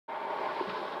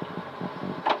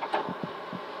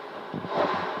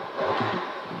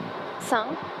5,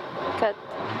 4,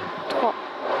 3,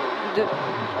 2, 1.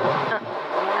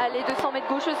 Allez, 200 mètres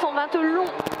gauche, 120 long.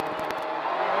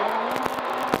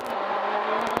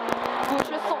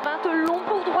 Gauche 120 long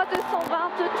pour droite 120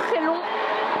 très long.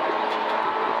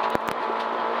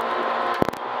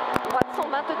 Droite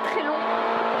 120 très long.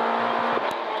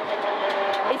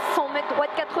 Et 100 mètres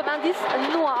droite 90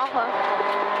 noir.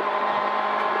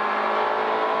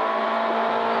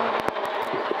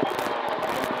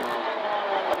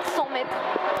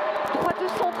 Droite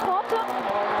 130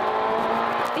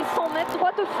 et 100 mètres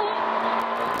droite fond.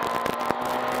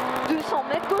 200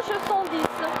 mètres gauche 110.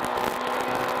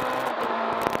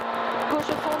 Gauche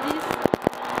 110.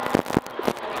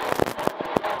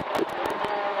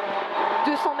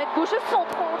 200 mètres gauche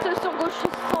 130 sur gauche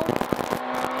 100.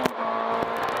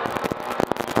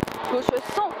 Gauche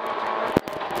 100.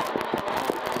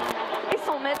 Et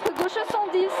 100 mètres gauche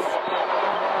 110.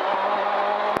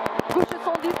 Gauche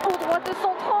 110 pour droite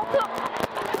 130.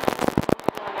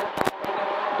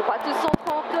 Droite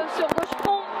 130 sur gauche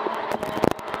fond.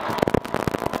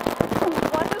 Pour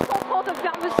droite 130,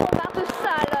 ferme 120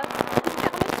 salle.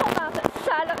 Ferme 120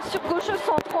 salle sur gauche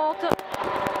 130.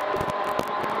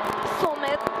 100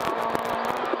 mètres.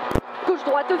 Gauche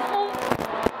droite fond.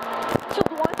 Sur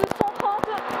droite 130.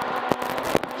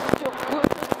 Sur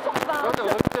gauche 120.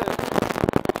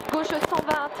 Gauche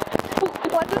 120. Pour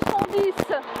droite 110.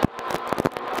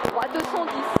 Droite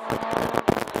 210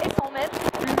 et 100 mètres,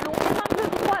 long épingle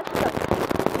droite.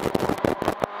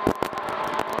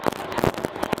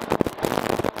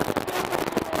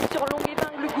 Sur longue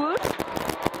épingle gauche.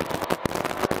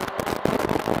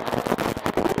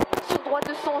 Sur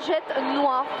droite 100 jette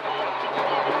noir.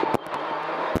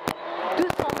 200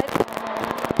 mètres.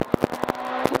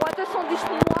 Droite 110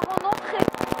 noir en entrée.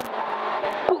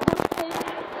 Pour gauche fond.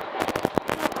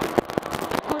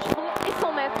 Gauche fond et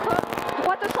 100 mètres.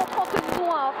 Droite 130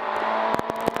 noir.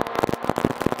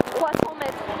 300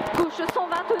 mètres. Gauche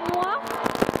 120 noir.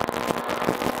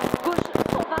 Gauche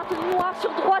 120 noir.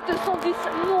 Sur droite 110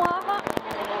 noir.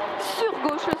 Sur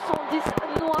gauche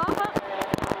 110 noir.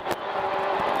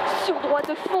 Sur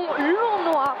droite fond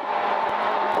long noir.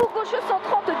 Pour gauche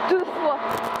 130 deux fois.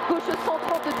 Gauche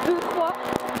 130 deux fois.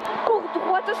 Pour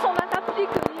droite 120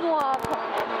 applique noir.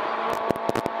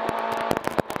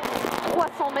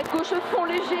 300 mètres gauche fond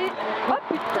léger. Oh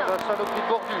putain.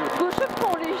 Gauche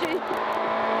fond léger.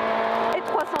 Et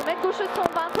 300 mètres gauche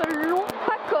 120 long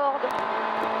pas corde.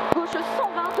 Gauche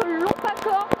 120 long pas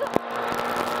corde.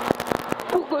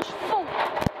 Pour gauche fond.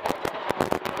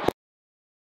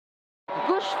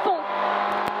 Gauche fond.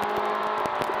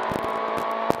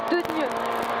 De mieux.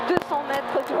 200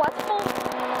 mètres droite fond.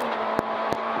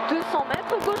 200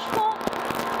 mètres gauche fond.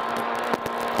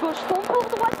 Gauche fond pour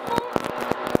droite fond.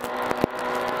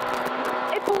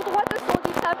 Pour droite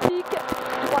 110 applique,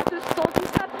 droite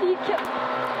 110 applique.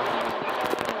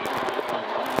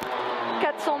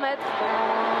 400 mètres,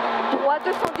 droite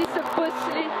 110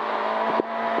 bosselé.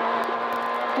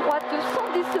 Droite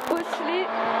 110 bosselé.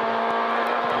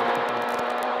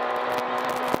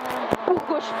 Pour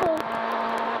gauche fond.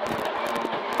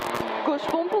 Gauche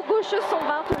fond pour gauche 120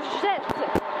 jette.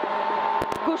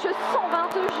 Gauche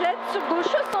 120 jette sur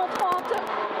gauche 130.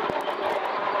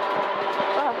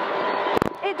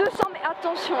 Et 200 mètres,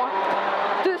 attention, hein.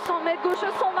 200 mètres gauche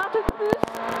 120 plus.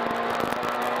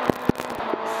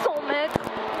 100 mètres,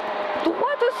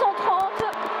 droite 130.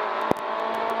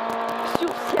 Sur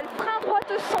ciel frein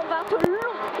droite 120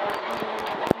 long.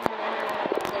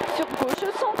 Sur gauche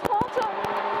 130.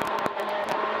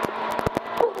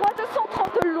 Pour droite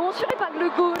 130 long sur épingle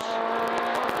gauche.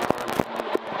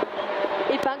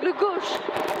 Épingle gauche.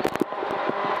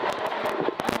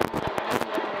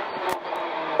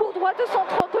 Droite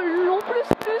 130 long plus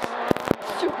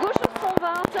sur gauche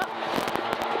 120.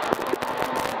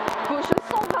 Gauche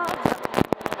 120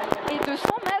 et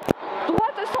 200 mètres.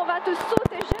 Droite 120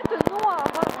 saute et jette noir.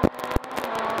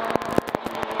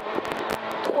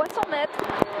 300 mètres.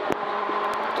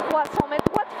 300 mètres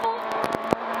droite fond.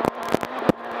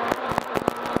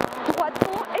 Droite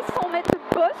fond et 100 mètres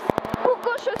bosse. Pour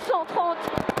gauche 130.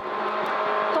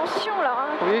 Attention là.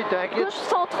 Hein. Oui, t'inquiète. Gauche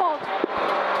 130.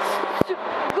 Sur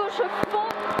gauche fond,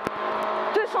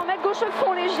 200 mètres gauche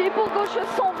fond léger pour gauche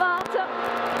 120.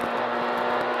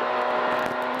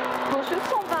 Gauche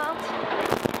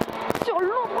 120. Sur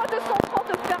long droite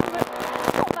 130 ferme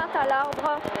 120 à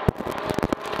l'arbre.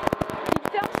 Il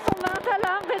ferme 120 à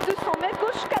l'arbre et 200 mètres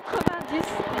gauche 90.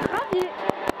 Gravier.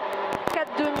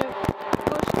 4 de mieux.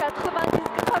 Gauche 90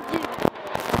 gravier.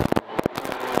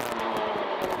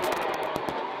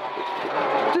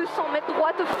 200 mètres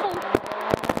droite fond.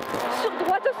 Sur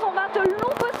droite 120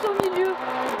 long bosse au milieu.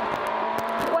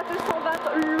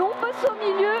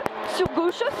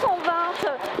 gauche 120.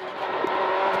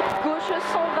 Gauche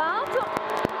 120.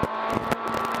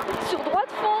 Sur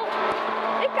droite fond.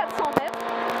 Et 400 mètres.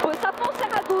 Pose à fond,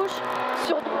 serre à gauche.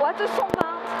 Sur droite 120.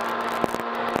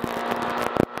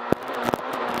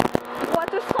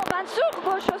 Droite 120. Sur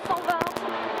gauche 120.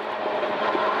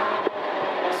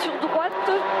 Sur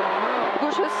droite.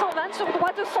 Gauche 120. Sur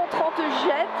droite 130.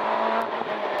 Jette.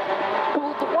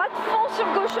 Pour droite fond. Sur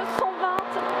gauche 120.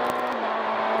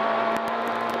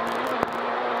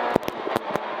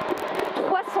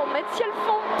 300 mètres, ciel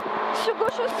fond, sur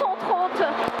gauche 130.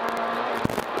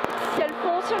 Ciel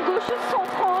fond, sur gauche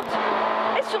 130.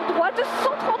 Et sur droite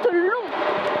 130 long.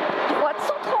 Droite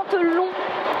 130 long.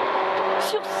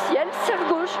 Sur ciel, serre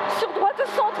gauche. Sur droite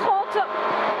 130.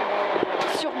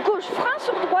 Sur gauche, frein,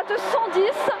 sur droite 110.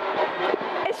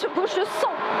 Et sur gauche 100.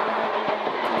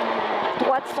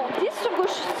 Droite 110, sur gauche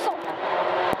 100.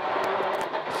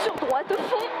 Sur droite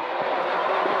fond.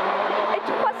 Et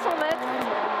 300 mètres.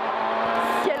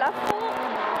 Ciel à fond.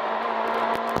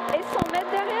 Et 100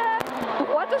 mètres derrière.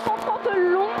 Droite 130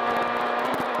 long.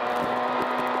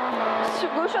 Sur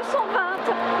gauche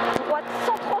 120. Droite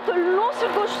 130 long. Sur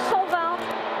gauche 120.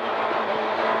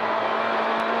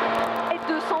 Et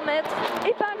 200 mètres.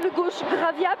 Épingle gauche.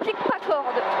 Gravier. Applique pas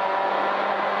corde.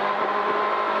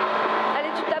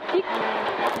 Allez, tu t'appliques.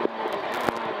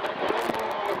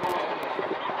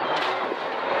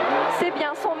 C'est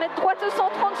bien. 100 mètres. Droite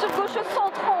 130. Sur gauche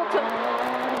 130.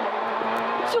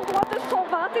 Sur droite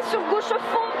 120 et sur gauche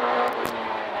fond.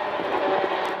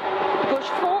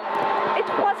 Gauche fond et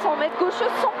 300 mètres, gauche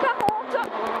 140.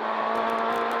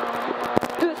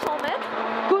 200 mètres,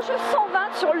 gauche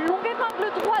 120 sur longue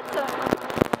épingle droite.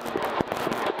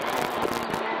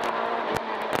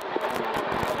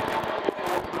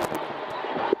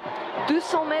 «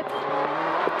 200 mètres,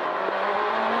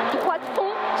 droite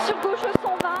fond sur gauche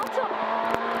 120.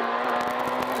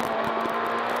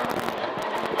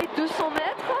 Et 200 mètres.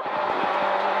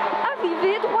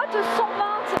 Arrivée droite 120.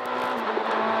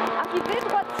 Arrivée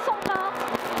droite 120.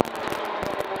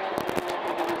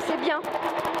 C'est bien.